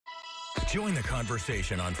Join the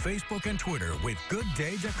conversation on Facebook and Twitter with Good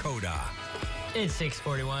Day Dakota. It's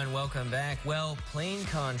 6:41. Welcome back. Well, plane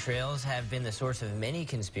contrails have been the source of many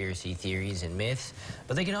conspiracy theories and myths,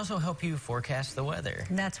 but they can also help you forecast the weather.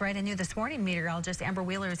 That's right. And new this morning, meteorologist Amber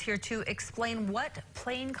Wheeler is here to explain what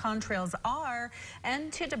plane contrails are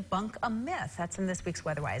and to debunk a myth. That's in this week's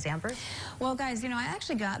WeatherWise. Amber? Well, guys, I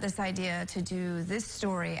actually got this idea to do this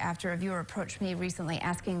story after a viewer approached me recently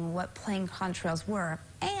asking what plane contrails were.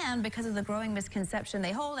 And because of the growing misconception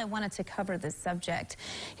they hold, I wanted to cover this subject.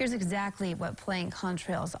 Here's exactly what plane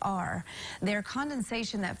contrails are. They're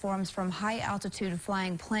condensation that forms from high-altitude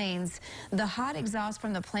flying planes. The hot exhaust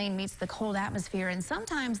from the plane meets the cold atmosphere, and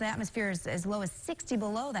sometimes the atmosphere is as low as 60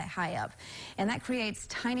 below that high up. And that creates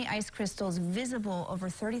tiny ice crystals visible over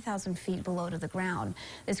 30,000 feet below to the ground.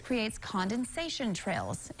 This creates condensation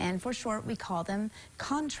trails, and for short, we call them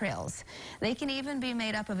contrails. They can even be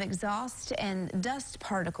made up of exhaust and dust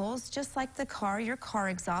particles, just like your car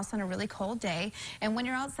exhaust on a really cold day. And when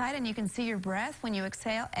you're outside and you can see your breath when you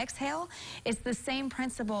exhale, it's the same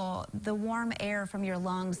principle. The warm air from your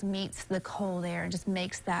lungs meets the cold air and just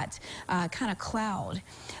makes that kind of cloud.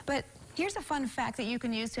 But here's a fun fact that you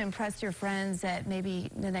can use to impress your friends at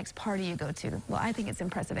maybe the next party you go to. Well, I think it's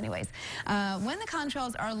impressive anyways. When the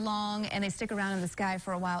contrails are long and they stick around in the sky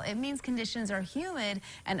for a while, it means conditions are humid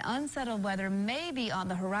and unsettled weather may be on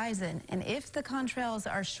the horizon. And if the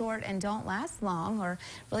contrails are short and don't last long, or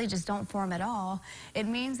really just don't form at all, it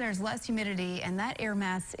means there's less humidity and that air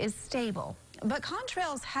mass is stable. But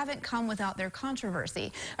contrails haven't come without their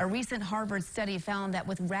controversy. A recent Harvard study found that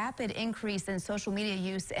with rapid increase in social media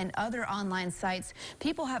use and other online sites,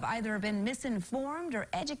 people have either been misinformed or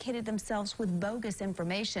educated themselves with bogus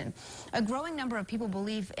information. A growing number of people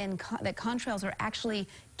believe that contrails are actually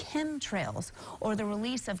chemtrails, or the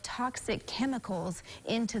release of toxic chemicals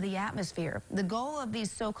into the atmosphere. The goal of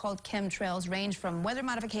these so-called chemtrails range from weather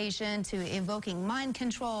modification to evoking mind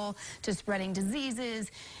control to spreading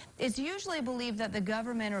diseases. It's usually believed that the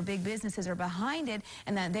government or big businesses are behind it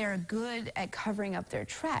and that they are good at covering up their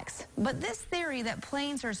tracks. But this theory that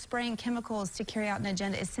planes are spraying chemicals to carry out an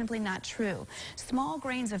agenda is simply not true. Small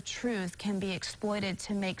grains of truth can be exploited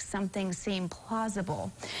to make something seem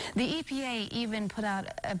plausible. The EPA even put out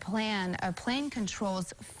a plane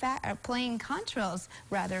contrails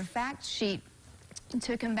fact sheet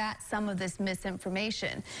to combat some of this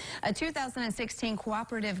misinformation. A 2016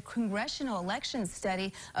 cooperative congressional election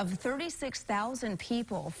study of 36,000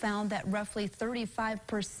 people found that roughly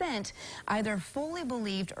 35% either fully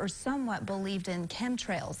believed or somewhat believed in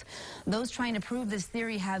chemtrails. Those trying to prove this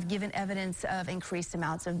theory have given evidence of increased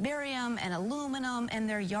amounts of barium and aluminum in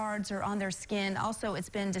their yards or on their skin. Also, it's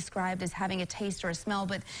been described as having a taste or a smell,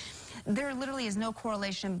 but there literally is no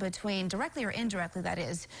correlation between, directly or indirectly that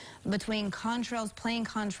is, between contrails, plane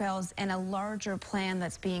contrails, and a larger plan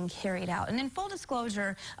that's being carried out. And in full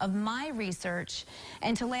disclosure of my research,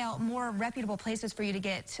 and to lay out more reputable places for you to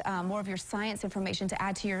get more of your science information to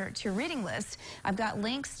add to your reading list, I've got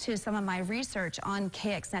links to some of my research on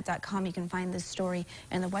kxnet.com. You can find this story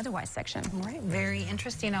in the WeatherWise section. All right, very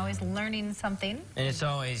interesting, always learning something. And it's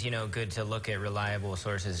always, good to look at reliable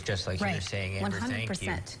sources, just like you were saying, Amber. 100%.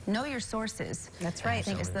 Thank you. Know your sources. That's right. I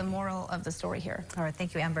think is the moral of the story here. All right,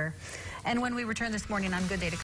 thank you, Amber. And when we return this morning on Good Day to